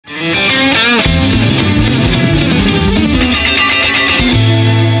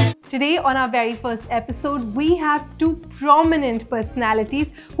on our very first episode, we have two prominent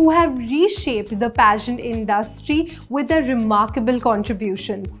personalities who have reshaped the pageant industry with their remarkable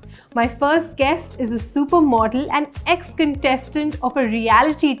contributions. My first guest is a supermodel and ex-contestant of a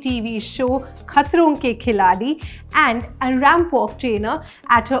reality TV show Khat Ke Khiladi and a ramp walk trainer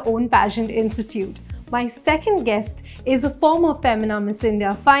at her own pageant institute. My second guest is a former Femina Miss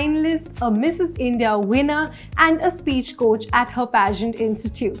India finalist, a Mrs. India winner, and a speech coach at her pageant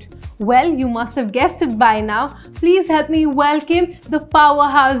institute. Well, you must have guessed it by now. Please help me welcome the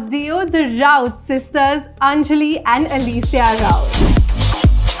powerhouse duo, the Raut sisters, Anjli and Alesia Raut.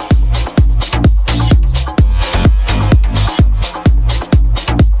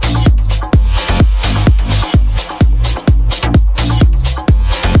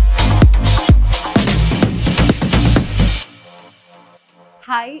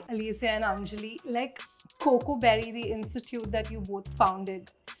 Hi, Alesia and Anjli. Like Cocoaberry, the institute that you both founded,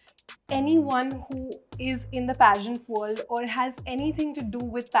 anyone who is in the pageant world or has anything to do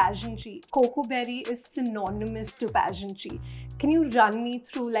with pageantry, Cocoaberry is synonymous to pageantry. Can you run me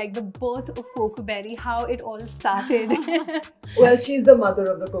through like the birth of Cocoaberry, how it all started? Well, she's the mother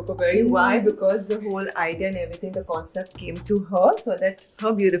of the Cocoaberry. Why? Because the whole idea and everything, the concept came to her so that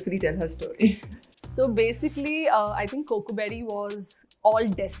her beautifully tell her story. So basically, I think Cocoaberry was all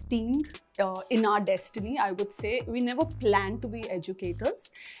destined in our destiny, I would say. We never planned to be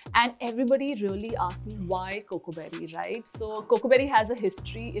educators, and everybody really asked me why Cocoaberry, right? So Cocoaberry has a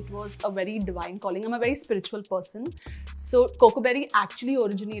history. It was a very divine calling. I'm a very spiritual person. So Cocoaberry actually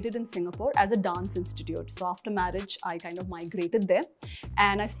originated in Singapore as a dance institute. So after marriage, I kind of migrated there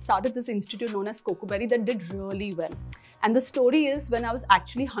and I started this institute known as Cocoaberry that did really well. And the story is, when I was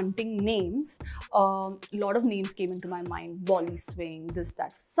actually hunting names, a lot of names came into my mind. Volley swing, this,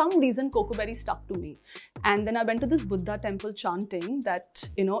 that. For some reason, Cocoaberry stuck to me. And then I went to this Buddha temple chanting that,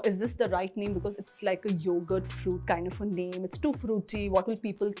 you know, is this the right name? Because it's like a yogurt fruit kind of a name. It's too fruity. What will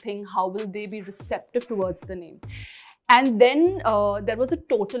people think? How will they be receptive towards the name? And then there was a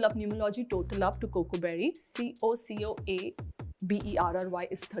total up, numerology total up to Cocoaberry. C-O-C-O-A-B-E-R-R-Y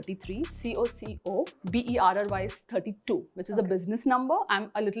is 33. C-O-C-O-B-E-R-R-Y is 32, which is a business number.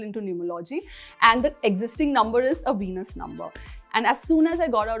 I'm a little into numerology. And the existing number is a Venus number. And as soon as I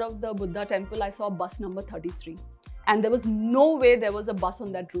got out of the Buddha temple, I saw bus number 33. And there was no way there was a bus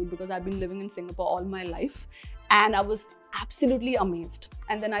on that route because I've been living in Singapore all my life. And I was absolutely amazed.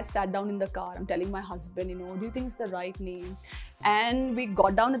 And then I sat down in the car. I'm telling my husband, you know, do you think it's the right name? And we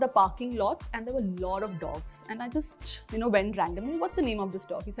got down at the parking lot and there were a lot of dogs. And I just, you know, went randomly, what's the name of this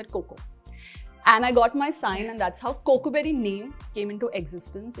dog? He said, Coco. And I got my sign, and that's how Cocoaberry name came into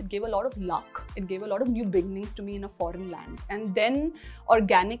existence. It gave a lot of luck. It gave a lot of new beginnings to me in a foreign land. And then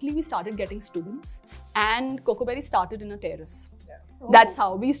organically we started getting students, and Cocoaberry started in a terrace. That's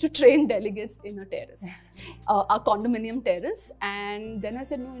how we used to train delegates in a terrace, a condominium terrace. And then I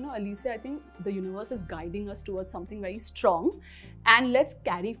said, no, you know, Alesia, I think the universe is guiding us towards something very strong, and let's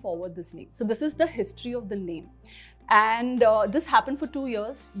carry forward this name. So this is the history of the name. And this happened for 2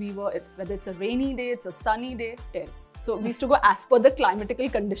 years. We were, whether it's a rainy day, it's a sunny day, terrace. So we used to go as per the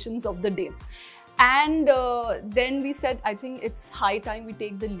climatical conditions of the day. And then we said, I think it's high time we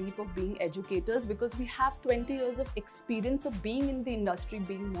take the leap of being educators, because we have 20 years of experience of being in the industry,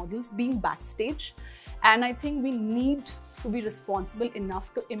 being models, being backstage. And I think we need to be responsible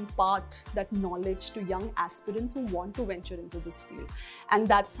enough to impart that knowledge to young aspirants who want to venture into this field. And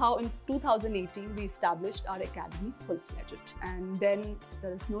that's how in 2018 we established our academy full-fledged. And then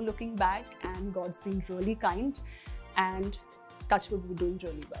there is no looking back, and God's been really kind, and touch wood, we're doing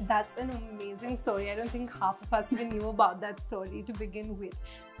really well. That's an amazing story. I don't think half of us even knew about that story to begin with.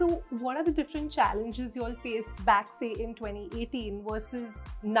 So what are the different challenges you all faced back, say, in 2018 versus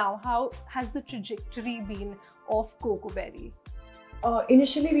now? How has the trajectory been of Cocoaberry?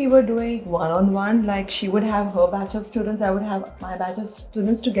 Initially, we were doing one-on-one, like she would have her batch of students, I would have my batch of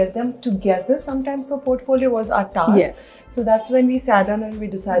students, to get them together. Sometimes for portfolio was our task. Yes. So that's when we sat down and we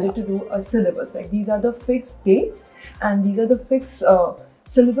decided to do a syllabus. Like, these are the fixed dates and these are the fixed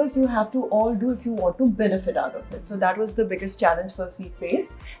syllabus you have to all do if you want to benefit out of it. So that was the biggest challenge first we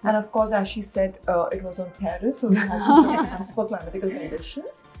faced. And of course, as she said, it was on terrace, so we had to do it as per climatical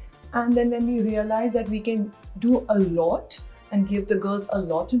conditions. And then when we realized that we can do a lot and give the girls a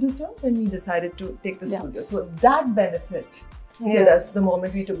lot in return, then we decided to take the studio. So that benefit Yeah, that's the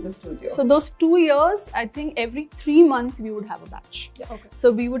moment we took the studio. So those 2 years, I think every 3 months we would have a batch. Yeah. Okay.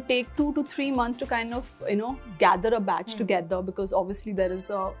 So we would take 2 to 3 months to kind of, gather a batch together, because obviously there is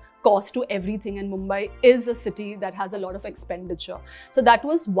a cost to everything, and Mumbai is a city that has a lot of expenditure. So that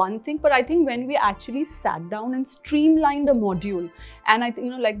was one thing. But I think when we actually sat down and streamlined a module, and I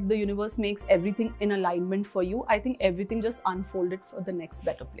think, like the universe makes everything in alignment for you, I think everything just unfolded for the next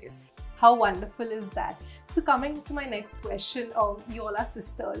better place. How wonderful is that? So coming to my next question, you all are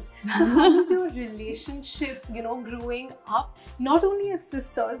sisters. So how was your relationship, growing up, not only as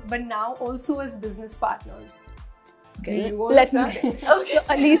sisters, but now also as business partners? Okay, Let me say. So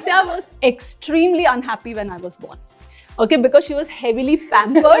Alesia was extremely unhappy when I was born. Okay, because she was heavily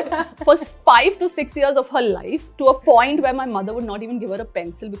pampered for 5 to 6 years of her life, to a point where my mother would not even give her a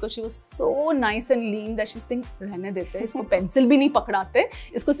pencil, because she was so nice and lean that she's thinking, रहने देते हैं, इसको pencil भी नहीं पकड़ाते,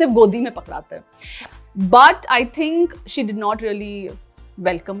 इसको सिर्फ गोदी में पकड़ाते हैं. But I think she did not really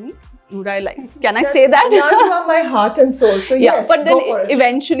welcome me. Can I say that? Now you have my heart and soul. So yeah, yes, but then go for it.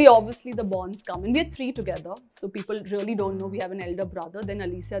 eventually, obviously, the bonds come, and we're 3 together. So people really don't know we have an elder brother, then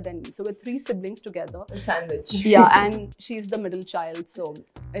Alesia, then me. So we're 3 siblings together. A sandwich. Yeah, and she's the middle child. So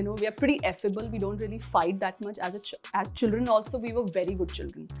we are pretty affable. We don't really fight that much. As children, also we were very good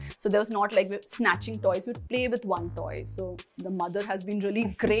children. So there was not like we're snatching toys. We'd play with one toy. So the mother has been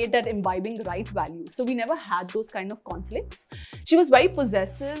really great at imbibing right values. So we never had those kind of conflicts. She was very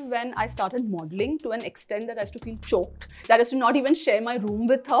possessive when I started modeling, to an extent that I used to feel choked, that I used to not even share my room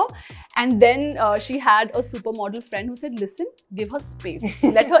with her. And then she had a supermodel friend who said, listen, give her space,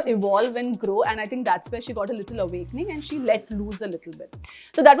 let her evolve and grow. And I think that's where she got a little awakening, and she let loose a little bit.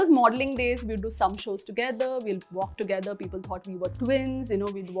 So that was modeling days. We'd do some shows together, we'll walk together. People thought we were twins,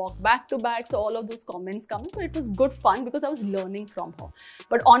 we'd walk back to back. So all of those comments coming, but it was good fun because I was learning from her.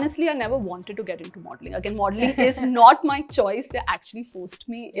 But honestly, I never wanted to get into modeling. Again, modeling is not my choice. They actually forced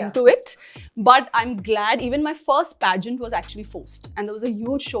me into it. But I'm glad, even my first pageant was actually forced, and there was a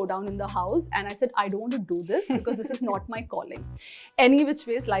huge showdown in the house, and I said, I don't want to do this because this is not my calling. Any which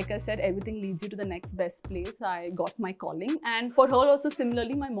ways, like I said, everything leads you to the next best place. I got my calling, and for her also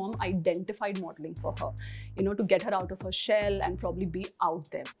similarly, my mom identified modeling for her, to get her out of her shell and probably be out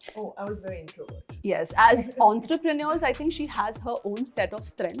there. Oh, I was very introvert. Yes, as entrepreneurs, I think she has her own set of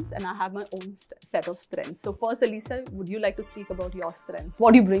strengths, and I have my own set of strengths. So first, Alesia, would you like to speak about your strengths?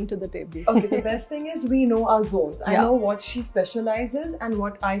 What do you bring to the table? Okay, the best thing is we know our zones. I know what she specializes and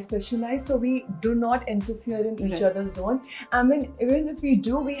what I specialize, so we do not interfere in each other's zone. I mean, even if we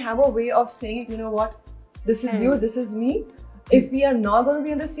do, we have a way of saying, you know what, this is you, this is me. If we are not going to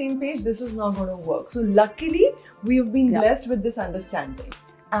be on the same page, this is not going to work. So luckily, we've been blessed with this understanding.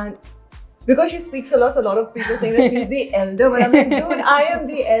 And because she speaks a lot of people think that she's the elder. But I'm like, dude, I am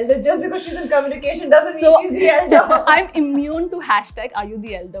the elder. Just because she's in communication doesn't mean she's the elder. I'm immune to hashtag, are you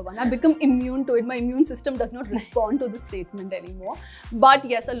the elder one? I've become immune to it. My immune system does not respond to the statement anymore. But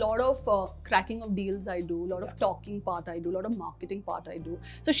yes, a lot of cracking of deals I do, a lot of talking part I do, a lot of marketing part I do.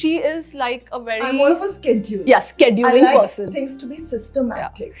 So she is like a very... I'm more of a scheduler. Yeah, scheduling I like person. Things to be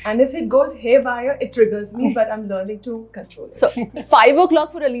systematic. Yeah. And if it goes haywire, it triggers me, but I'm learning to control it. So 5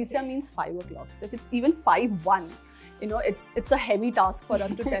 o'clock for Alesia means 5 o'clock. So if it's even 5:01, it's a heavy task for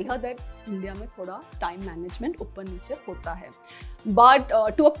us to tell her that India mein thoda time management upar niche hota hai. But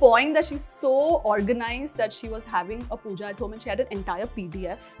to a point that she's so organized that she was having a puja at home and she had an entire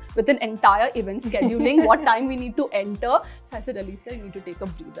PDF with an entire event scheduling, what time we need to enter. So I said, Alesia, you need to take a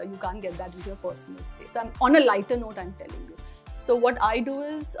breather. You can't get that into your personal space. So I'm on a lighter note, I'm telling you. So what I do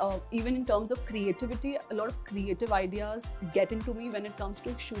is, even in terms of creativity, a lot of creative ideas get into me when it comes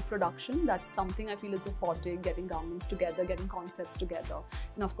to shoot production. That's something I feel is a forte, getting garments together, getting concepts together.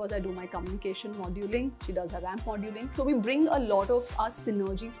 And of course, I do my communication moduling. She does her ramp moduling. So we bring a lot of our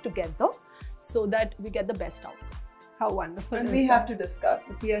synergies together so that we get the best outcome. How wonderful. And we have to discuss.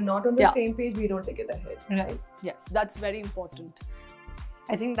 If we are not on the same page, we don't take it ahead. Right. Yes, that's very important.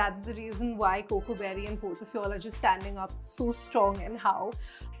 I think that's the reason why Cocoaberry and both of you all are just standing up so strong and how.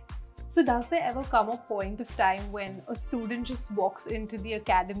 So does there ever come a point of time when a student just walks into the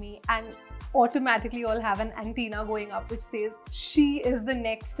academy and automatically all have an antenna going up which says, she is the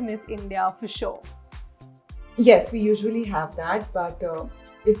next Miss India for sure? Yes, we usually have that, but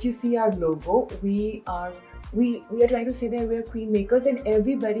if you see our logo, we are trying to say that we are queen makers and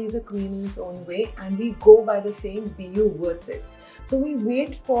everybody is a queen in its own way, and we go by the saying, be you worth it. So we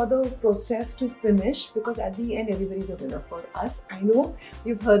wait for the process to finish because at the end, everybody is a winner for us. I know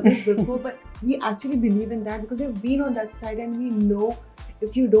you've heard this before, but we actually believe in that because we've been on that side and we know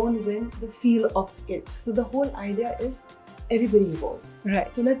if you don't win, the feel of it. So the whole idea is everybody evolves.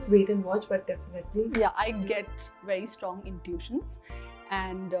 Right. So let's wait and watch, but definitely. Yeah, I get very strong intuitions.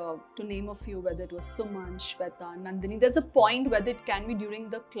 And to name a few, whether it was Suman, Shweta, Nandini, there's a point whether it can be during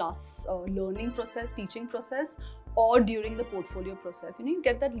the class learning process, teaching process, or during the portfolio process. You know, you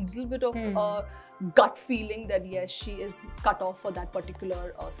get that little bit of gut feeling that yes, she is cut off for that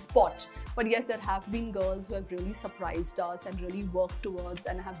particular spot. But yes, there have been girls who have really surprised us and really worked towards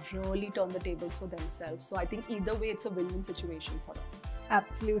and have really turned the tables for themselves. So I think either way, it's a win-win situation for us.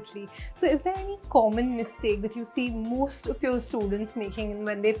 Absolutely. So is there any common mistake that you see most of your students making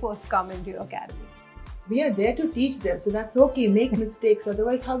when they first come into your academy? We are there to teach them, so that's okay. Make mistakes.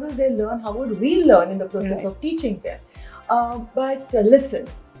 Otherwise, how will they learn? How would we learn in the process of teaching them? But listen,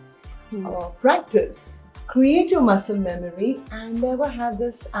 practice, create your muscle memory, and never have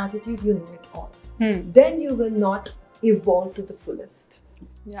this attitude you know it all. Then you will not evolve to the fullest.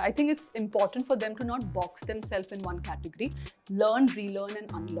 Yeah, I think it's important for them to not box themselves in one category. Learn, relearn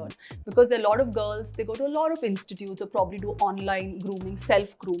and unlearn. Because there are a lot of girls, they go to a lot of institutes or probably do online grooming,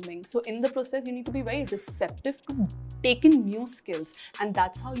 self-grooming. So in the process, you need to be very receptive to take in new skills. And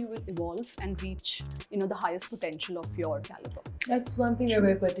that's how you will evolve and reach, you know, the highest potential of your caliber. That's one thing we're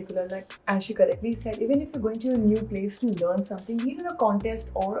very particular. Like as she correctly said, even if you're going to a new place to learn something, even a contest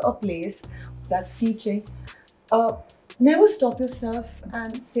or a place that's teaching, never stop yourself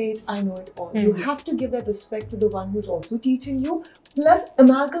and say, I know it all. You have to give that respect to the one who's also teaching you, plus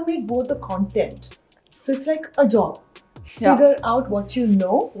amalgamate both the content. So it's like a job. Figure out what you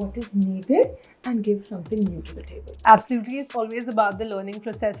know, what is needed, and give something new to the table. Absolutely. It's always about the learning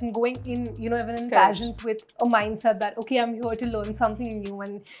process and going in, you know, even in pageants with a mindset that, okay, I'm here to learn something new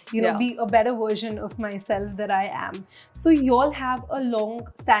and, you know, be a better version of myself that I am. So you all have a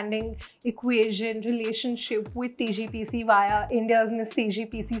long-standing relationship with TGPC via India's Miss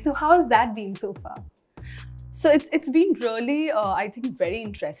TGPC. So how has that been so far? So it's been really, I think, very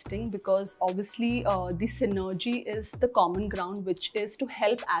interesting because obviously the synergy is the common ground, which is to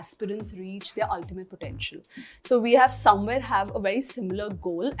help aspirants reach their ultimate potential. So we have a very similar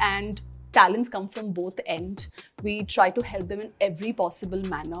goal, and talents come from both ends. We try to help them in every possible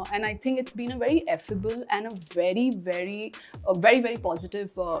manner, and I think it's been a very affable and a very, very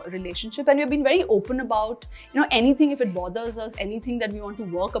positive relationship. And we've been very open about, you know, anything if it bothers us, anything that we want to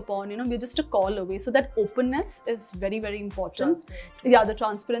work upon. You know, we're just a call away. So that openness is very, very important. Yeah, the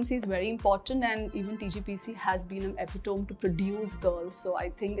transparency is very important, and even TGPC has been an epitome to produce girls. So I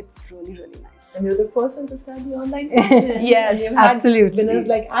think it's really, really nice. And you're the first one to start the online pageant. Yes, absolutely. Winners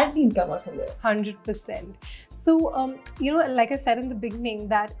like Anjli come out from there. 100%. So, you know, like I said in the beginning,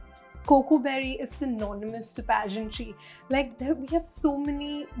 that Cocoaberry is synonymous to pageantry. Like we have so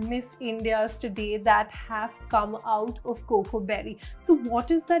many Miss Indias today that have come out of Cocoaberry. So what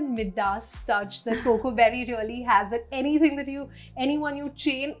is that Midas touch that Cocoaberry really has, that anyone you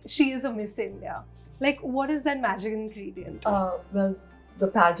train, she is a Miss India? Like what is that magic ingredient? Well, the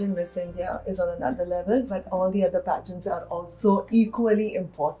pageant Miss India is on another level, but all the other pageants are also equally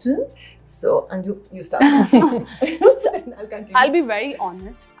important. So, Anju, you start. I'll continue. I'll be very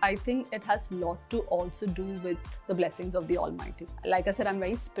honest. I think it has a lot to also do with the blessings of the Almighty. Like I said, I'm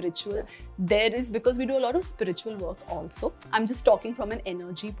very spiritual. Because we do a lot of spiritual work also. I'm just talking from an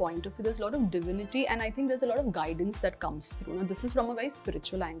energy point of view. There's a lot of divinity, and I think there's a lot of guidance that comes through. Now, this is from a very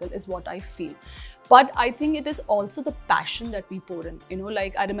spiritual angle, is what I feel. But I think it is also the passion that we pour in. You know,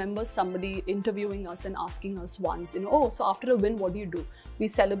 like I remember somebody interviewing us and asking us once, you know, oh, so after a win, what do? We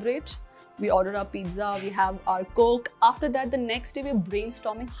celebrate, we order our pizza, we have our Coke. After that, the next day we're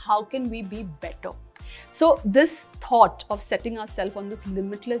brainstorming, how can we be better? So this thought of setting ourselves on this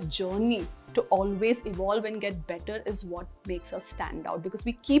limitless journey to always evolve and get better is what makes us stand out, because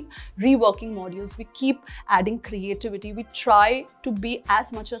we keep reworking modules, we keep adding creativity, we try to be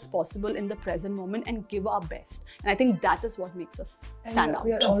as much as possible in the present moment and give our best. And I think that is what makes us stand out.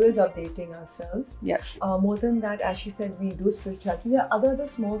 We are always updating ourselves. Yes. More than that, as she said, we do spirituality. There are other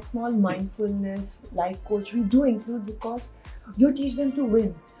small mindfulness, life coach we do include, because you teach them to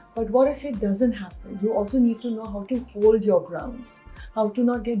win. But what if it doesn't happen? You also need to know how to hold your grounds, how to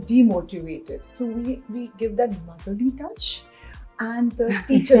not get demotivated. So we give that motherly touch and the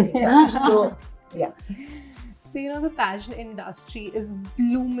teacherly touch. So, yeah. So, you know, the pageant industry is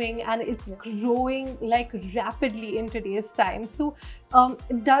blooming and it's growing like rapidly in today's time. So,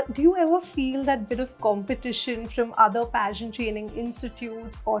 do you ever feel that bit of competition from other pageant training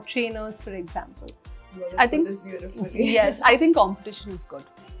institutes or trainers, for example? I think this beautifully. Yes, I think competition is good.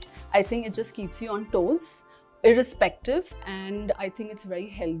 I think it just keeps you on toes, irrespective, and I think it's very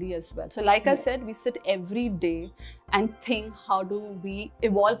healthy as well. So like I said, we sit every day and think, how do we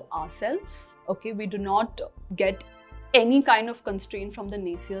evolve ourselves? Okay, we do not get any kind of constraint from the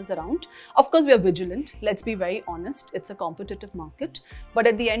naysayers around. Of course, we are vigilant. Let's be very honest. It's a competitive market. But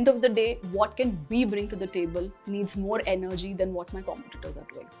at the end of the day, what can we bring to the table needs more energy than what my competitors are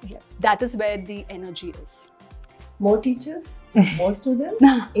doing. Yeah. That is where the energy is. More teachers, more students,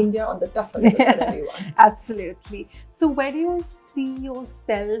 India on the tougher level for everyone. Absolutely. So where do you see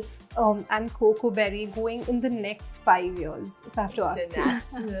yourself and Cocoaberry going in the next 5 years, if I have to ask you?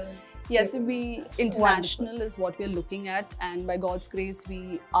 International. Yes, international is what we're looking at, and by God's grace,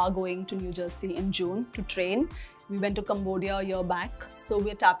 we are going to New Jersey in June to train. We went to Cambodia a year back, so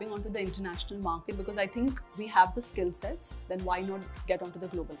we're tapping onto the international market because I think we have the skill sets. Then why not get onto the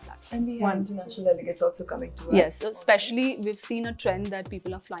global platform? And we have international delegates also coming to us. Yes, especially we've seen a trend that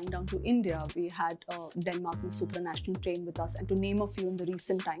people are flying down to India. We had Denmark Miss Supranational train with us, and to name a few in the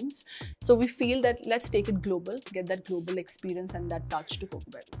recent times. So we feel that let's take it global, get that global experience and that touch to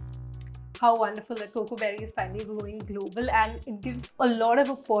Cocoaberry. How wonderful that Cocoaberry is finally going global, and it gives a lot of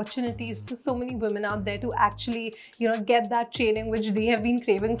opportunities to so many women out there to actually, get that training which they have been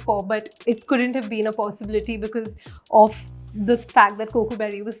craving for, but it couldn't have been a possibility because of the fact that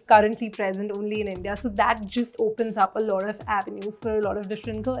Cocoaberry was currently present only in India. So that just opens up a lot of avenues for a lot of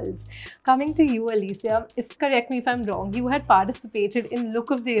different girls. Coming to you, Alesia, correct me if I'm wrong, you had participated in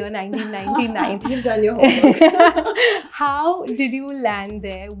Look of the Year 1999. You've done your homework. How did you land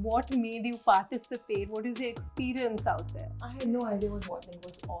there? What made you participate? What is your experience out there? I had no idea what modeling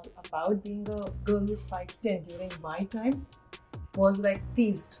was all about. Being a girl who's 5'10" during my time was like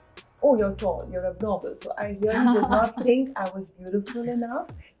teased. Oh, you're tall, you're abnormal. So I really did not think I was beautiful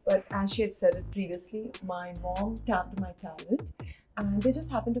enough. But as she had said it previously, my mom tapped my talent and they just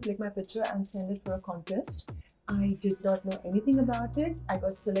happened to click my picture and send it for a contest. I did not know anything about it. I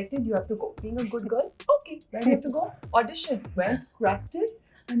got selected. You have to go. Being a good girl, okay, where do you have to go? Audition. Went, cracked it.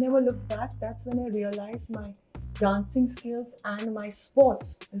 I never looked back. That's when I realized my dancing skills and my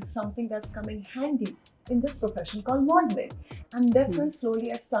sports is something that's coming handy in this profession called modeling. And that's when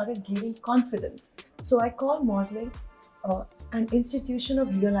slowly I started gaining confidence. So I call modeling an institution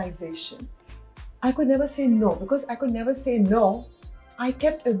of realization. I could never say no. Because I could never say no, I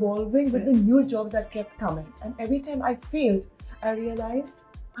kept evolving with the new jobs that kept coming. And every time I failed, I realized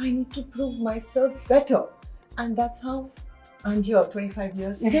I need to prove myself better. And that's how I'm here, 25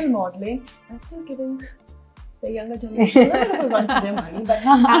 years, still modeling and still giving the younger generation a little bit of a run to their money. But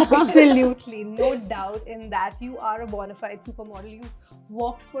absolutely, no doubt in that. You are a bona fide supermodel. You've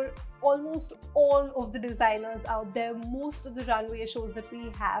worked for almost all of the designers out there, most of the runway shows that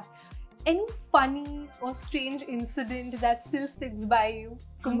we have. Any funny or strange incident that still sticks by you?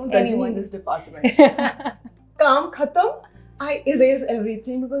 I'm a Gajini in this department. Kaam khatam. I erase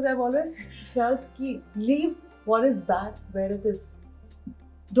everything because I've always felt ki leave what is bad where it is.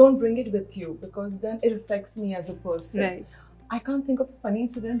 Don't bring it with you because then it affects me as a person. Right. I can't think of a funny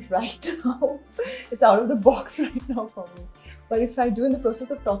incident right now. It's out of the box right now for me. But if I do in the process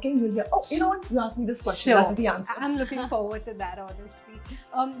of talking, you'll hear, oh, you know what? You asked me this question. Sure. That's the answer. I'm looking forward to that, honestly.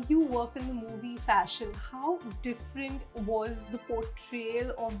 You worked in the movie fashion. How different was the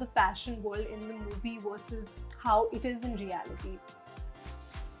portrayal of the fashion world in the movie versus how it is in reality?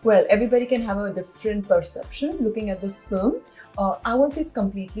 Well, everybody can have a different perception looking at the film. I won't say it's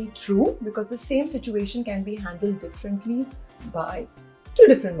completely true because the same situation can be handled differently by two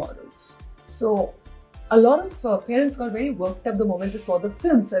different models. So a lot of parents got very worked up the moment they saw the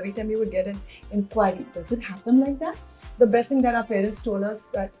film. So every time we would get an inquiry, does it happen like that? The best thing that our parents told us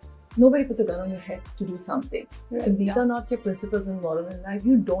that nobody puts a gun on your head to do something. Right. If these are not your principles in modeling life,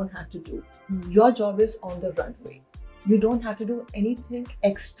 you don't have to do. Your job is on the runway. You don't have to do anything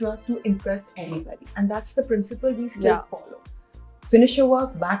extra to impress anybody. And that's the principle we still follow. Finish your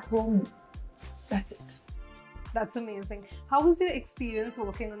work, back home, that's it. That's amazing. How was your experience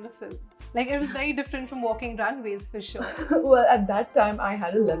working on the film? Like, it was very different from walking runways for sure. Well, at that time, I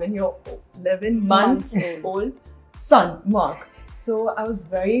had an 11 months old son, Mark. So I was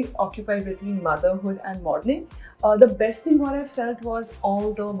very occupied between motherhood and modeling. The best thing what I felt was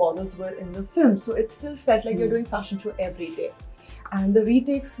all the models were in the film. So it still felt like you're doing fashion show every day. And the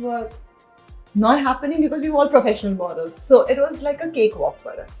retakes were not happening because we were all professional models. So it was like a cakewalk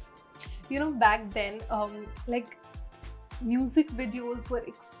for us. You know, back then, like music videos were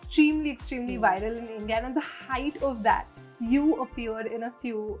extremely viral in India. And at the height of that, you appeared in a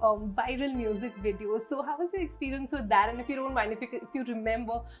few viral music videos. So how was your experience with that? And if you don't mind, if you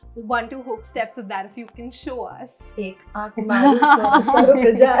remember 1-2 hook steps of that, if you can show us. Okay,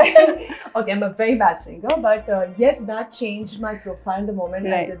 I'm a very bad singer, but yes, that changed my profile the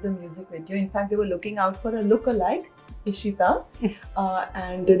moment I did the music video. In fact, they were looking out for a look-alike Ishita,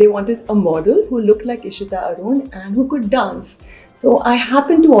 and they wanted a model who looked like Ishita Arun and who could dance. So I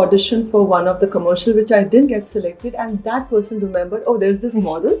happened to audition for one of the commercial, which I didn't get selected, and that person remembered, oh, there's this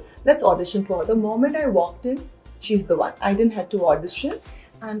model, let's audition for her. The moment I walked in, she's the one. I didn't have to audition.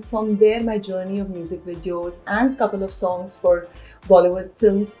 And from there, my journey of music videos and a couple of songs for Bollywood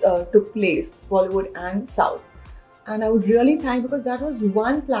films took place, Bollywood and South. And I would really thank, because that was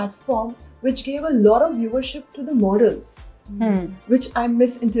one platform which gave a lot of viewership to the models, which I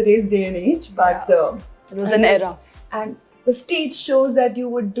miss in today's day and age. But it was an era. And the stage shows that you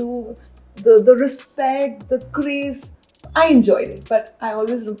would do, the respect, the craze, I enjoyed it. But I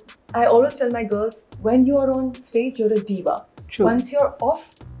always tell my girls, when you are on stage, you're a diva. True. Once you're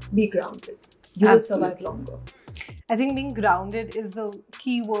off, be grounded. You will survive longer. I think being grounded is the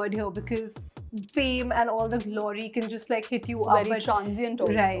key word here, because fame and all the glory can just like hit you up. It's very transient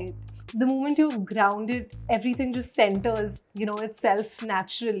also. Right. The moment you're grounded, everything just centers, itself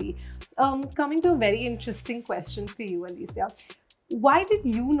naturally. Coming to a very interesting question for you, Alesia. Why did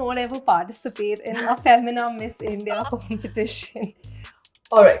you not ever participate in a Femina Miss India competition?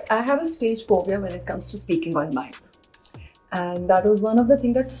 Alright, I have a stage phobia when it comes to speaking on mic. And that was one of the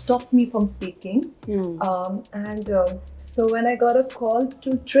things that stopped me from speaking. So when I got a call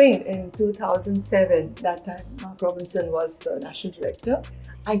to train in 2007, that time Mark Robinson was the national director,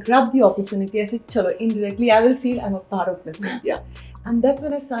 I grabbed the opportunity. I said, chalo, indirectly I will feel I'm a part of Miss India. And that's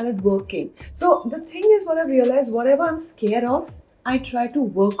when I started working. So the thing is, what I realized, whatever I'm scared of, I try to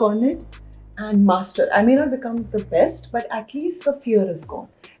work on it and master. I may not become the best, but at least the fear is gone.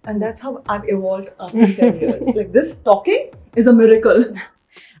 And that's how I've evolved after 10 years. Like, this talking is a miracle.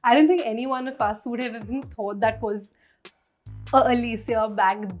 I don't think any one of us would have even thought that was Alesia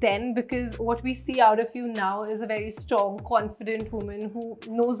back then, because what we see out of you now is a very strong, confident woman who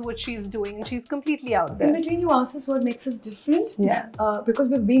knows what she's doing, and she's completely out there. In between, you asked us what makes us different. Yeah. Because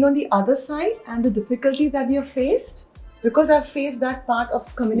we've been on the other side and the difficulties that we have faced. Because I've faced that part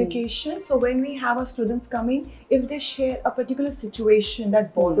of communication. So when we have our students coming, if they share a particular situation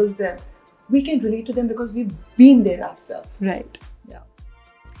that bothers them, we can relate to them because we've been there ourselves. Right. Yeah.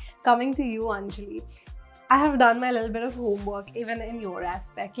 Coming to you, Anjli, I have done my little bit of homework even in your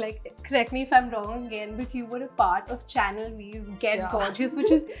aspect. Like, correct me if I'm wrong again, but you were a part of Channel V's Get Gorgeous,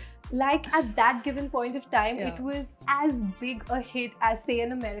 which is like, at that given point of time, it was as big a hit as, say,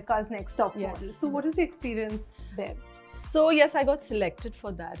 in America's Next Top Model. So what is the experience there? So yes, I got selected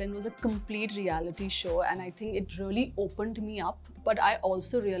for that, and it was a complete reality show, and I think it really opened me up. But I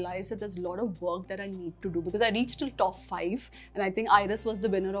also realized that there's a lot of work that I need to do, because I reached till top 5, and I think Iris was the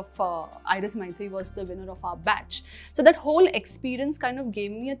winner of Iris Maitri was the winner of our batch. So that whole experience kind of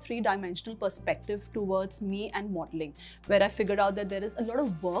gave me a 3-dimensional perspective towards me and modeling, where I figured out that there is a lot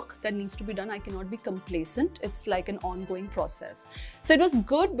of work that needs to be done. I cannot be complacent. It's like an ongoing process. So it was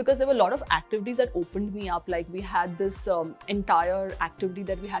good because there were a lot of activities that opened me up. Like, we had this entire activity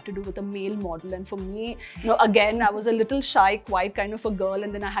that we had to do with a male model, and for me, again, I was a little shy, quiet kind of a girl,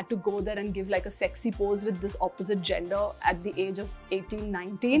 and then I had to go there and give like a sexy pose with this opposite gender at the age of 18,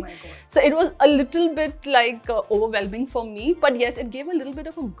 19. So it was a little bit like overwhelming for me, but yes, it gave a little bit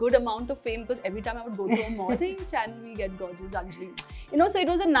of a good amount of fame, because every time I would go to a mall, hey, Channel We Get Gorgeous, Anjli. So it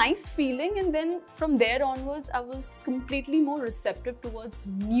was a nice feeling, and then from there onwards, I was completely more receptive towards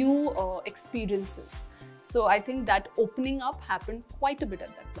new experiences. So I think that opening up happened quite a bit at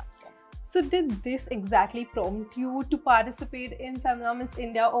that platform. So did this exactly prompt you to participate in Femina Miss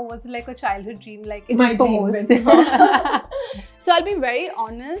India, or was it like a childhood dream, like it was for most? So I'll be very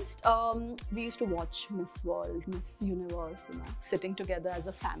honest, we used to watch Miss World, Miss Universe, sitting together as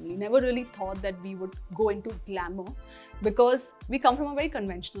a family. Never really thought that we would go into glamour, because we come from a very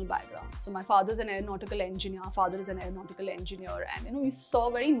conventional background. So my father's an aeronautical engineer, our father is an aeronautical engineer, and we saw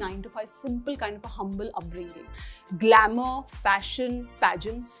very 9-to-5, simple kind of a humble upbringing. Glamour, fashion,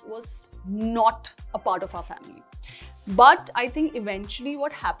 pageants was not a part of our family. But I think eventually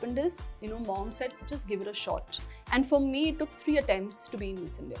what happened is, mom said, just give it a shot. And for me, it took 3 attempts to be in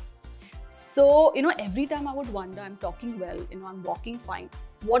Miss India. So, every time I would wonder, I'm talking well, I'm walking fine.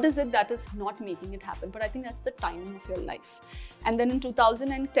 What is it that is not making it happen? But I think that's the timing of your life. And then in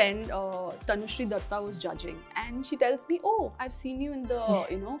 2010, Tanushree Datta was judging, and she tells me, oh, I've seen you in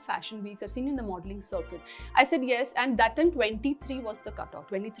the, fashion weeks, I've seen you in the modeling circuit. I said yes, and that time 23 was the cutoff.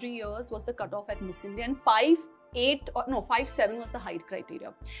 23 years was the cutoff at Miss India, and 5'7" was the height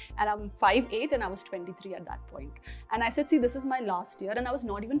criteria. And I'm 5'8" and I was 23 at that point. And I said, see, this is my last year, and I was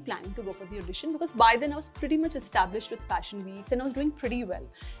not even planning to go for the audition, because by then I was pretty much established with fashion weeks and I was doing pretty well.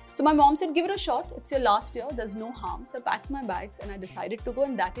 So my mom said, give it a shot. It's your last year. There's no harm. So I packed my bags and I decided to go.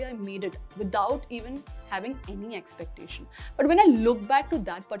 And that year I made it without even having any expectation. But when I look back to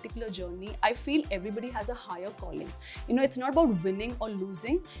that particular journey, I feel everybody has a higher calling. You know, it's not about winning or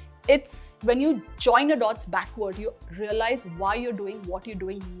losing. It's when you join the dots backward, you realize why you're doing what you're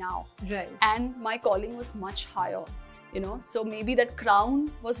doing now. Right. And my calling was much higher, you know. So maybe that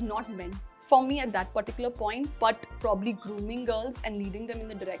crown was not meant for me at that particular point, but probably grooming girls and leading them in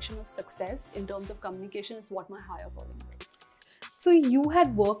the direction of success in terms of communication is what my higher calling is. So you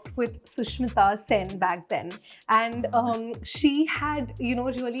had worked with Sushmita Sen back then, and she had, you know,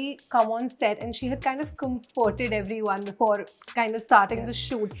 really come on set and she had kind of comforted everyone before kind of starting the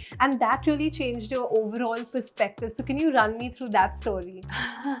shoot, and that really changed your overall perspective. So can you run me through that story?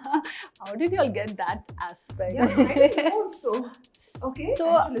 How did you all get that aspect? Yeah, I did also. Okay. So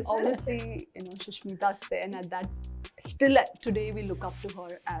obviously, you know, Sushmita Sen at that. Still today we look up to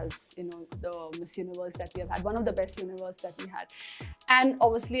her as, you know, the Miss Universe that we have had, one of the best universe that we had. And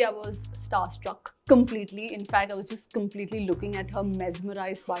obviously I was starstruck completely. In fact, I was just completely looking at her,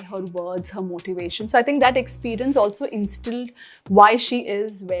 mesmerized by her words, her motivation. So I think that experience also instilled why she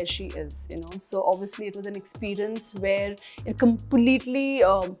is where she is, you know. So obviously it was an experience where it completely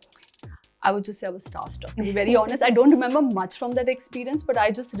I would just say I was starstruck. To be very honest, I don't remember much from that experience, but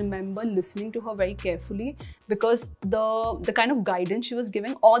I just remember listening to her very carefully because the kind of guidance she was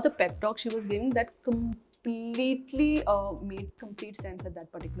giving or the pep talk she was giving, that completely made complete sense at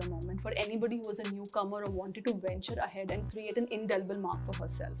that particular moment for anybody who was a newcomer or wanted to venture ahead and create an indelible mark for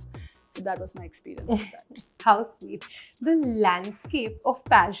herself. So that was my experience with that. How sweet. The landscape of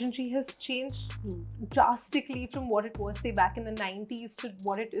pageantry has changed drastically from what it was, say, back in the 90s to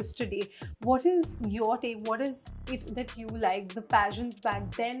what it is today. What is your take? What is it that you like, the pageants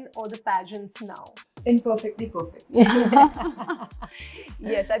back then or the pageants now? Imperfectly perfect.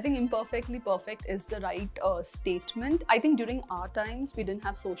 Yes, I think imperfectly perfect is the right statement. I think during our times, we didn't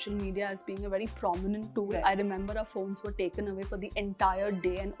have social media as being a very prominent tool. Right. I remember our phones were taken away for the entire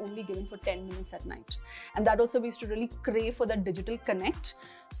day and only given for 10 minutes at night. And that also we used to really crave for that digital connect.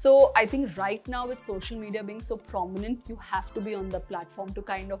 So I think right now with social media being so prominent, you have to be on the platform to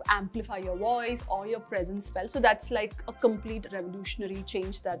kind of amplify your voice or your presence felt. So that's like a complete revolutionary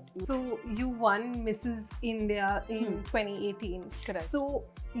change that... So you won Mrs. India in 2018. Correct. So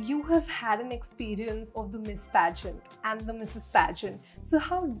you have had an experience of the Miss Pageant and the Mrs. Pageant. So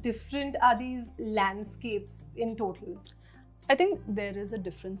how different are these landscapes in total? I think there is a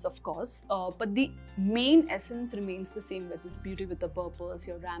difference, of course, but the main essence remains the same, with this beauty with a purpose,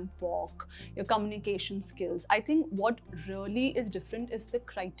 your ramp walk, your communication skills. I think what really is different is the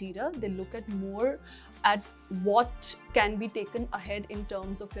criteria. They look at more at what can be taken ahead in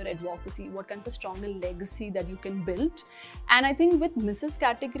terms of your advocacy, what kind of a stronger legacy that you can build. And I think with Mrs.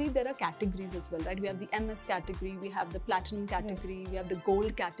 category, there are categories as well, right? We have the MS category, we have the platinum category, we have the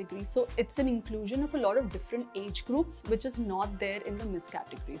gold category. So it's an inclusion of a lot of different age groups, which is not there in the Miss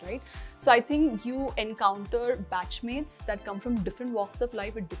category, right? So I think you encounter batchmates that come from different walks of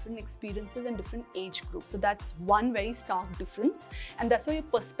life with different experiences and different age groups. So that's one very stark difference. And that's why your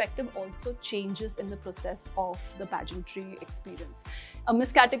perspective also changes in the process of the pageantry experience. A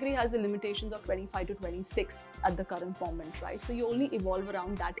Miss category has the limitations of 25 to 26 at the current moment, right? So you only evolve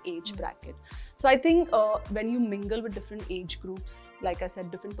around that age bracket. So I think when you mingle with different age groups, like I said,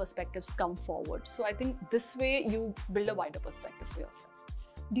 different perspectives come forward. So I think this way you build a wider perspective for yourself.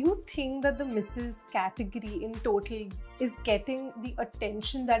 Do you think that the Mrs. category in total is getting the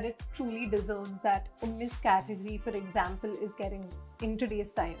attention that it truly deserves, that a Miss category, for example, is getting in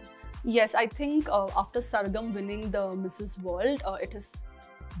today's time? Yes, I think after Sargam winning the Mrs. World, it has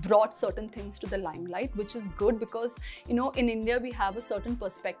brought certain things to the limelight, which is good because, you know, in India we have a certain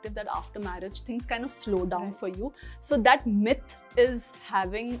perspective that after marriage things kind of slow down for you. So that myth is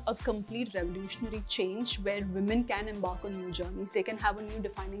having a complete revolutionary change where women can embark on new journeys. They can have a new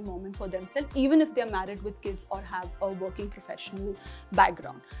defining moment for themselves, even if they're married with kids or have a working professional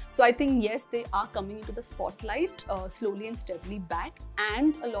background. So I think yes, they are coming into the spotlight slowly and steadily back,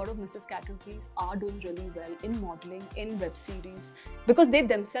 and a lot of Mrs. categories are doing really well in modeling, in web series, because they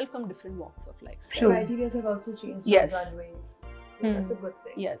themselves from different walks of life. The criteria have also changed on runways. So that's a good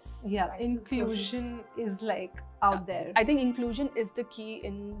thing. Yes. Yeah, inclusion is like out there. I think inclusion is the key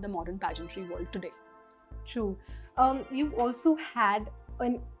in the modern pageantry world today. True. You've also had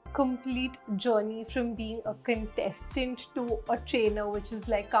a complete journey from being a contestant to a trainer, which is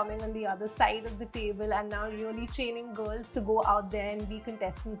like coming on the other side of the table and now really training girls to go out there and be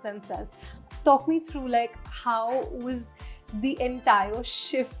contestants themselves. Talk me through like how was the entire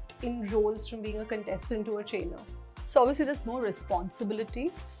shift in roles from being a contestant to a trainer? So obviously there's more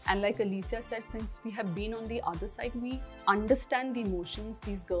responsibility And like Alesia said, since we have been on the other side, we understand the emotions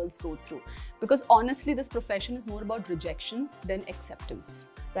these girls go through. Because honestly, this profession is more about rejection than acceptance.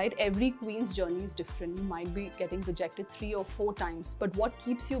 Right? Every queen's journey is different. You might be getting rejected 3 or 4 times, but what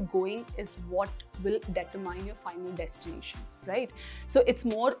keeps you going is what will determine your final destination, right? So it's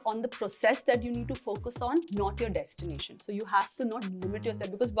more on the process that you need to focus on, not your destination. So you have to not limit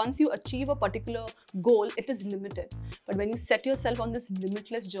yourself, because once you achieve a particular goal, it is limited. But when you set yourself on this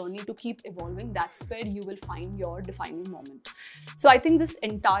limitless journey to keep evolving, that's where you will find your defining moment. So I think this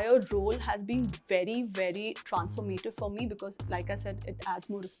entire role has been very, very transformative for me, because like I said, it adds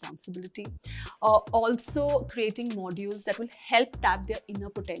more responsibility. Also creating modules that will help tap their inner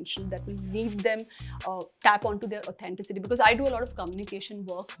potential, that will lead them tap onto their authenticity, because I do a lot of communication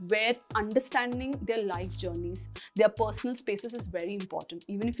work where understanding their life journeys, their personal spaces is very important.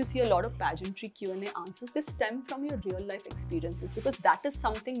 Even if you see a lot of pageantry Q&A answers, they stem from your real life experiences, because that is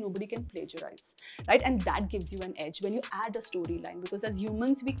something nobody can plagiarize, right? And that gives you an edge when you add a storyline, because as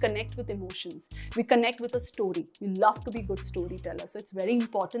humans we connect with emotions, we connect with a story, we love to be good storytellers. So it's very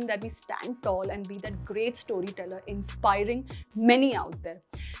important that we stand tall and be that great storyteller, inspiring many out there.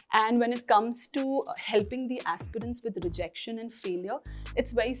 And when it comes to helping the aspirants with rejection and failure,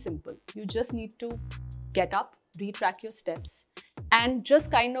 it's very simple. You just need to get up, retrack your steps, and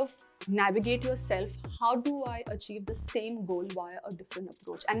just kind of navigate yourself. How do I achieve the same goal via a different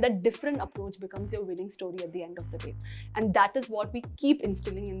approach? And that different approach becomes your winning story at the end of the day. And that is what we keep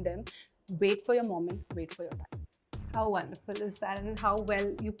instilling in them. Wait for your moment, wait for your time. How wonderful is that, and how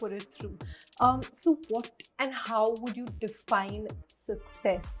well you put it through. So what and how would you define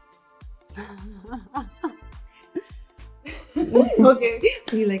success? Okay,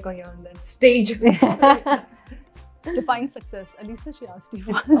 feel like you're on that stage. Define success. Alesia, she asked you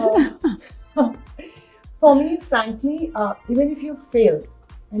once. For me, frankly, even if you fail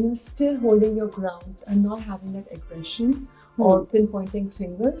and you're still holding your ground and not having that aggression or pinpointing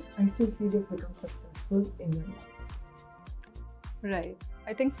fingers, I still feel you've become successful in your life. Right.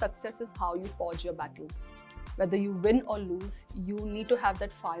 I think success is how you forge your battles. Whether you win or lose, you need to have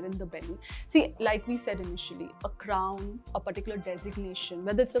that fire in the belly. See, like we said initially, a crown, a particular designation,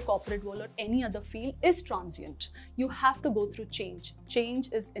 whether it's a corporate world or any other field, is transient. You have to go through change. Change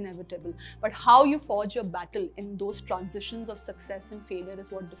is inevitable. But how you forge your battle in those transitions of success and failure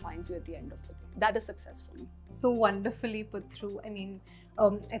is what defines you at the end of the day. That is success for me. So wonderfully put through. I mean,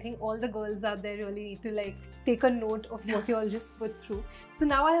 I think all the girls out there really need to take a note of what you all just put through. So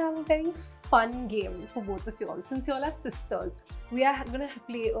now I have a very fun game for both of you all. Since you all are sisters, we are going to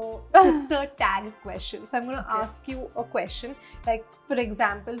play a sister tag question. So I'm going to ask you a question, like for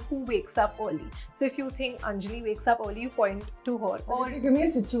example, who wakes up early? So if you think Anjli wakes up early, you point to her. Or if you give me a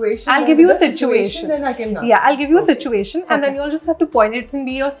situation, I'll give you a situation. Then I can. Yeah, I'll give you a situation, and then you'll just have to point it to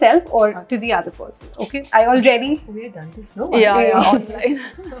be yourself or to the other person. Okay, are you all ready? We have done this, no? Yeah, online.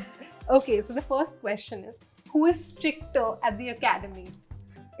 Okay, so the first question is, who is stricter at the academy?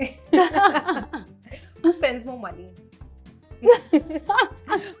 Who spends more money?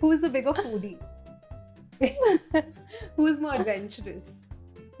 Who is a bigger foodie? Who is more adventurous?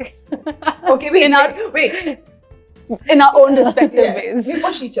 Okay, wait. In our own respective ways. We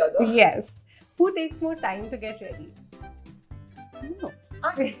push each other. Yes. Who takes more time to get ready? No.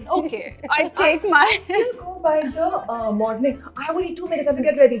 Okay, I take my... still go by the modeling. I only need 2 minutes, I have to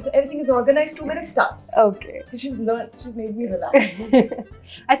get ready. So everything is organized, 2 minutes start. Okay. So she's made me relax.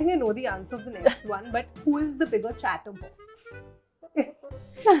 I think I know the answer of the next one, but who is the bigger chatterbox?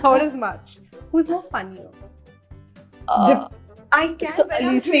 Not as much. Who's more funnier? I can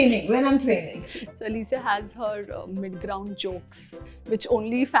when I'm training. So Alesia has her mid-ground jokes, which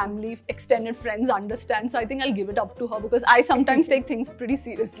only family, extended friends understand. So I think I'll give it up to her, because I sometimes take things pretty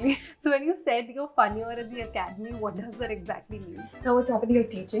seriously. So when you said you're funnier at the academy, what does that exactly mean? Now what's happening at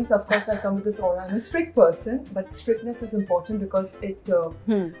teaching, so of course I come with this aura. I'm a strict person, but strictness is important because it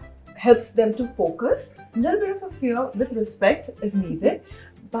helps them to focus. A little bit of a fear with respect is needed.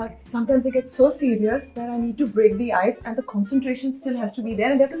 But sometimes they get so serious that I need to break the ice, and the concentration still has to be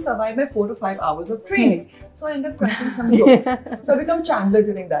there, and they have to survive my 4 to 5 hours of training. So I end up cracking some jokes. So I become Chandler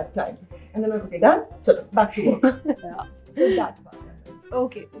during that time. And then I'm like, okay, done? So back to work. So that part.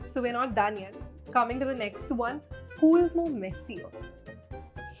 Okay, so we're not done yet. Coming to the next one. Who is more messier?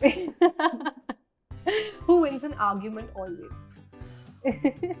 Who wins an argument always?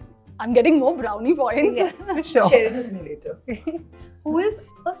 I'm getting more brownie points. Yes, for sure. Share it with me later. Who is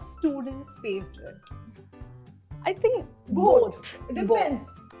a student's favorite? I think Both. It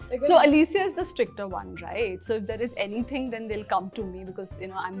depends. Like So Alesia is the stricter one, right? So if there is anything, then they'll come to me because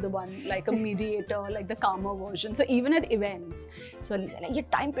I'm the one like a mediator, like the calmer version. So even at events, so Alesia like, "ये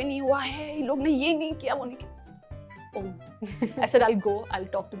time पे नहीं हुआ है, ये लोग ने ये नहीं किया, वो नहीं किया." Oh, I said I'll go. I'll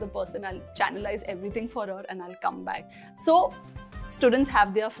talk to the person. I'll channelize everything for her, and I'll come back. So students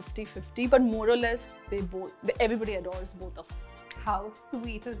have their 50-50, but more or less everybody adores both of us. How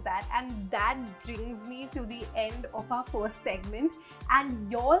sweet is that? And that brings me to the end of our first segment.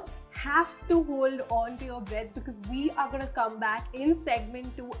 And y'all have to hold on to your breath because we are going to come back in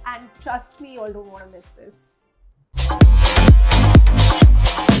segment 2. And trust me, y'all don't want to miss this.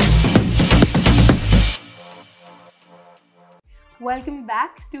 Welcome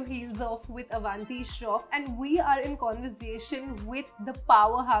back to Heels Off with Avanti Shroff, and we are in conversation with the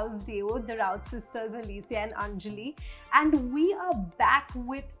powerhouse duo, the Raut sisters Alesia and Anjli, and we are back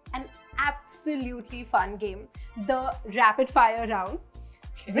with an absolutely fun game, the rapid fire round.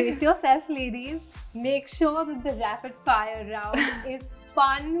 Okay. Brace yourself, ladies. Make sure that the rapid fire round is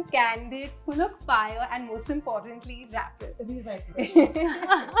fun, candid, full of fire, and most importantly, rapid. She's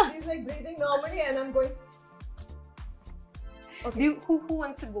like breathing normally, and I'm going. Okay. Who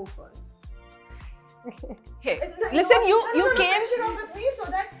wants to go first? Hey, listen, you came. Finish it off with me so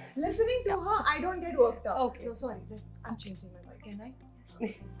that listening to her, I don't get worked up. Okay. No, sorry, I'm changing my mind. Can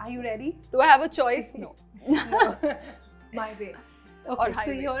I? Are you ready? Do I have a choice? No. No. My way. Okay,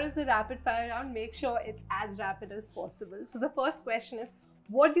 so here is the rapid fire round. Make sure it's as rapid as possible. So the first question is,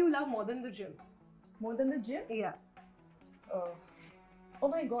 what do you love more than the gym? More than the gym? Yeah. Oh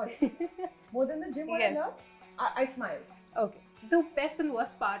my God. More than the gym, what Yes. I love? I smile. Okay. The best and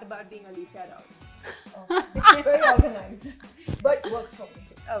worst part about being Alesia Raut? Very organized, but works for me.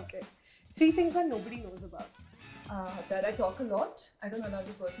 Okay. 3 things that nobody knows about. That I talk a lot. I don't allow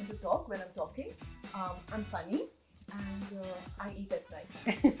the person to talk when I'm talking. I'm funny, and I eat at night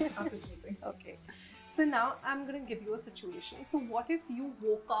after sleeping. Okay. So now I'm going to give you a situation. So what if you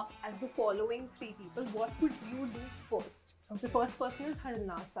woke up as the following 3 people? What would you do first? Okay. The first person is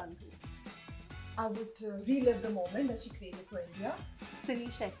Harna Sandhu. I would relive the moment that she created for India. Soni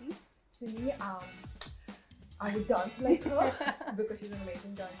Shetty. Soni, I would dance like her because she's an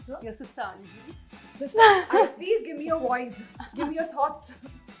amazing dancer. Your sister Anjli. Sister, please give me your voice. Give me your thoughts.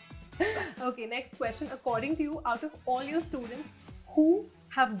 Okay, next question. According to you, out of all your students who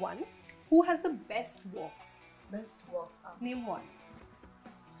have won, who has the best walk? Best walk. Name one.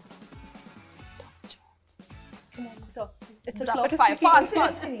 Come on, talk. It's a rapid fire. Fast.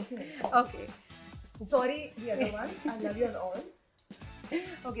 Soni. Okay. Sorry, the other ones. I love you all.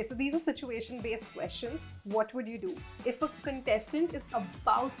 Okay, so these are situation-based questions. What would you do? If a contestant is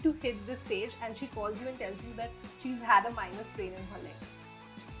about to hit the stage and she calls you and tells you that she's had a minor sprain in her leg,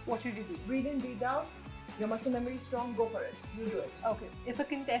 what would you do? Breathe in, breathe out. Your muscle memory is strong, go for it. You do it. Okay. If a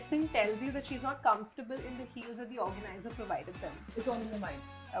contestant tells you that she's not comfortable in the heels that the organizer provided them. It's all in your mind.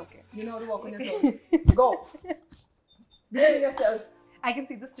 Okay. You know how to walk on your toes. Go. Believe in yourself. I can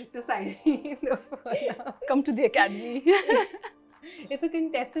see the stricter side in the phone. Come to the academy. If a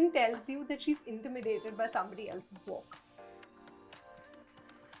contestant tells you that she's intimidated by somebody else's walk.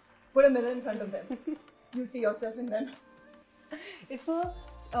 Put a mirror in front of them. You see yourself in them. If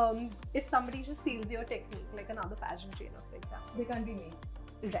somebody just steals your technique, like another pageant trainer, for example. They can't be me.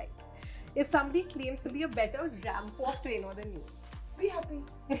 Right. If somebody claims to be a better ramp walk trainer than you. Be happy.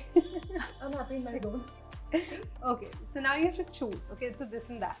 I'm happy in my zone. Okay, so now you have to choose. Okay, so this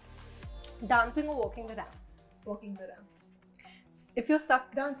and that. Dancing or walking the ramp? Walking the ramp. If you're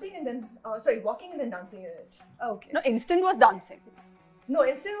stuck... Dancing and then... walking and then dancing in it. Okay. No, instant was dancing. No,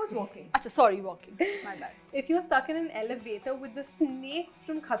 instant was walking. Achha, sorry, walking. My bad. If you're stuck in an elevator with the snakes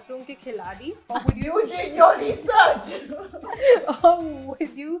from Khatron Ke Khiladi, or would you did your research! Or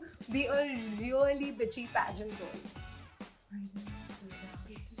would you be a really bitchy pageant girl?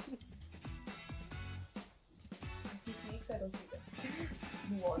 I see snakes, I don't see them.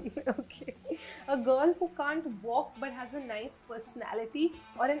 Move on. Okay. A girl who can't walk but has a nice personality,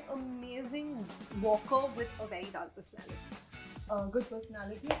 or an amazing walker with a very dull personality? Good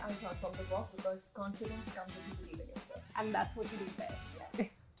personality and transform the walk because confidence comes with you believe in yourself. And that's what you do best.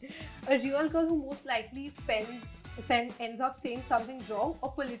 Yes. A real girl who most likely ends up saying something wrong,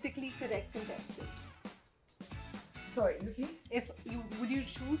 or politically correct contestant? Sorry, repeat? Would you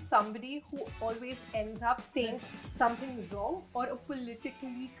choose somebody who always ends up saying something wrong, or a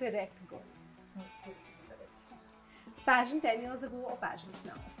politically correct girl? Sounds politically correct. Pageant 10 years ago or pageants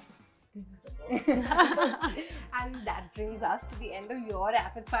now? And that brings us to the end of your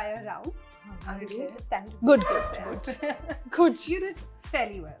rapid fire round. Okay. It's time to Good. Good. You did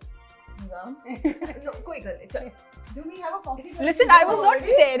fairly well. coffee, ma'am. No, koi gal nahi. Do we have a coffee? Listen, I was not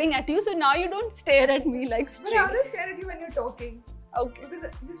staring at you, so now you don't stare at me like straight. But I always stare at you when you're talking. Okay. Because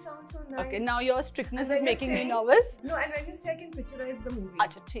you sound so nice. Okay, now your strictness is making me nervous. No, and when you say I can picturize the movie.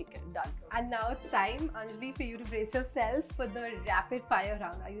 Acha, theek hai, done. And now it's time, Anjali, for you to brace yourself for the rapid fire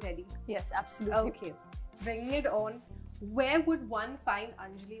round. Are you ready? Yes, absolutely. Okay. Bringing it on. Where would one find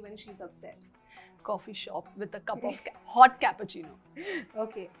Anjali when she's upset? Coffee shop with a cup of hot cappuccino.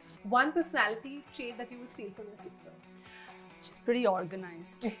 Okay. One personality trait that you would steal from your sister. She's pretty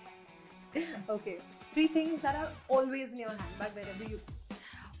organized. Okay. 3 things that are always in your handbag wherever you go.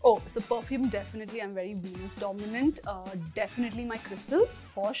 Oh, so perfume, definitely. I'm very Venus dominant. Definitely my crystals,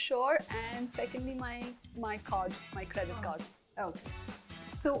 for sure. And secondly, my card, my credit card. Okay.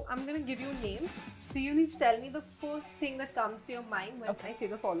 So I'm going to give you names. So you need to tell me the first thing that comes to your mind when I say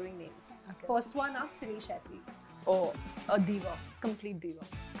the following names. Okay. First one up, Soni Shetty. Oh, a diva. Complete diva.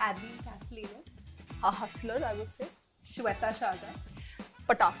 Adeline Castellino. A hustler, I would say. Shweta Sharda.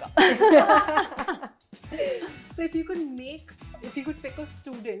 Pataka. So if you could pick a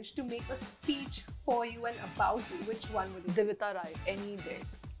student to make a speech for you and about you, which one would it be? Divita Rai, any day.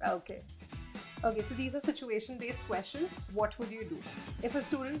 Okay. Okay, so these are situation-based questions. What would you do if a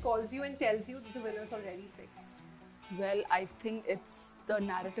student calls you and tells you that the winner's already fixed? Well, I think it's the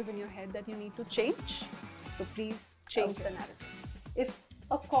narrative in your head that you need to change. So please change the narrative. If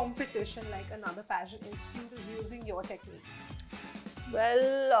a competition like another pageant institute is using your techniques?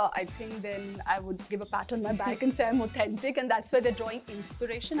 Well, I think then I would give a pat on my back and say I'm authentic, and that's where they're drawing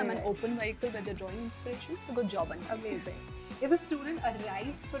inspiration. I'm an open vehicle where they're drawing inspiration. So good job, Anjali. Amazing. If a student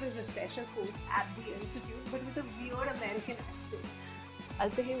arrives for a refresher course at the institute but with a weird American accent, I'll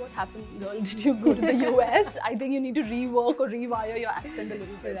say, hey, what happened, girl? Did you go to the US? I think you need to rework or rewire your accent a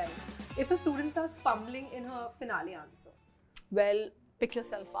little bit. Right. If a student starts fumbling in her finale answer? Well, pick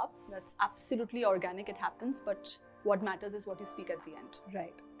yourself up. That's absolutely organic. It happens. But what matters is what you speak at the end.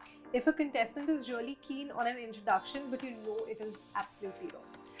 Right. If a contestant is really keen on an introduction but you know it is absolutely wrong?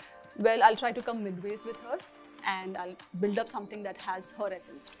 Well, I'll try to come midways with her and I'll build up something that has her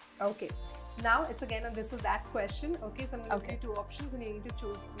essence too. Okay. Now it's again a this or that question. Okay, so I'm going to give you 2 options and you need to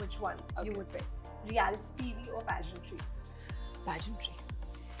choose which one you would pick. Reality TV or pageantry? Pageantry.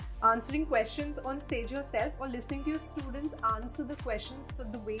 Answering questions on stage yourself or listening to your students answer the questions for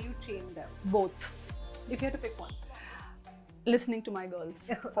the way you train them? Both. If you had to pick one. Listening to my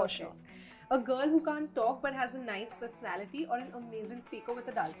girls, for sure. A girl who can't talk but has a nice personality or an amazing speaker with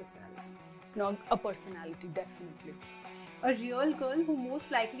a dull personality? No, a personality, definitely. A real girl who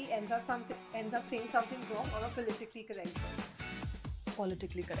most likely ends up saying something wrong, or a politically correct girl?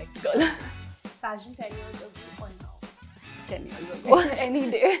 Politically correct girl. Pageant 10 years ago or now? 10 years ago,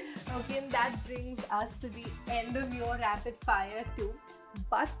 any day. Okay, and that brings us to the end of your rapid fire too.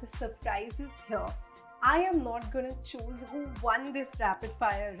 But the surprise is here. I am not going to choose who won this rapid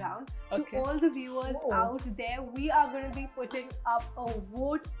fire round. Okay. To all the viewers out there, we are going to be putting up a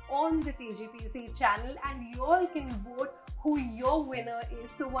vote on the TGPC channel and you all can vote who your winner is.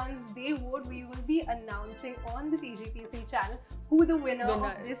 So once they vote, we will be announcing on the TGPC channel who the winner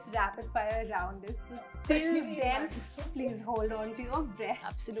of this rapid fire round is. So till then, please hold on to your breath.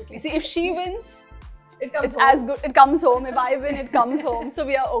 Absolutely. See, if she wins, it's as good. It comes home. If I win, it comes home. So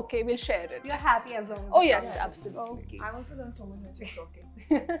we are okay. We'll share it. You're happy as long as oh yes, absolutely. Okay. I also learn so much when she's talking.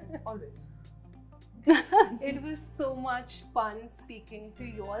 Always. It was so much fun speaking to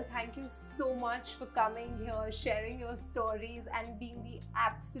you all. Thank you so much for coming here, sharing your stories and being the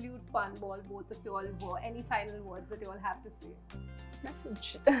absolute fun ball both of you all were. Any final words that you all have to say?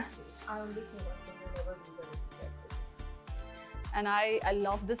 Message. I only say one thing, you never lose an insect. And I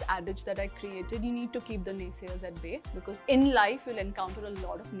love this adage that I created. You need to keep the naysayers at bay because in life you'll encounter a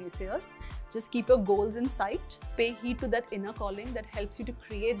lot of naysayers. Just keep your goals in sight. Pay heed to that inner calling that helps you to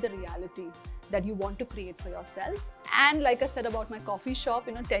create the reality that you want to create for yourself. And like I said about my coffee shop,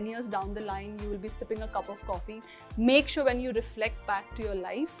 10 years down the line, you will be sipping a cup of coffee. Make sure when you reflect back to your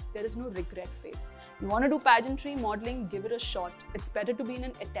life, there is no regret phase. You want to do pageantry, modeling, give it a shot. It's better to be in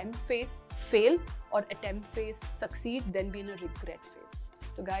an attempt phase, fail, or attempt phase, succeed, than be in a regret phase.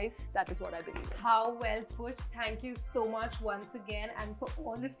 So guys, that is what I believe in. How well put. Thank you so much once again. And for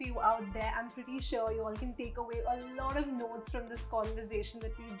all of you out there, I'm pretty sure you all can take away a lot of notes from this conversation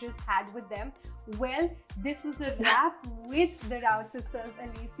that we just had with them. Well, this was a wrap with the Raut sisters,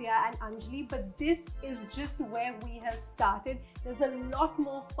 Alesia and Anjli, but this is just where we have started. There's a lot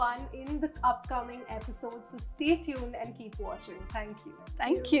more fun in the upcoming episodes, so stay tuned and keep watching. Thank you.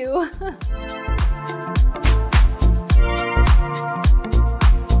 Thank you.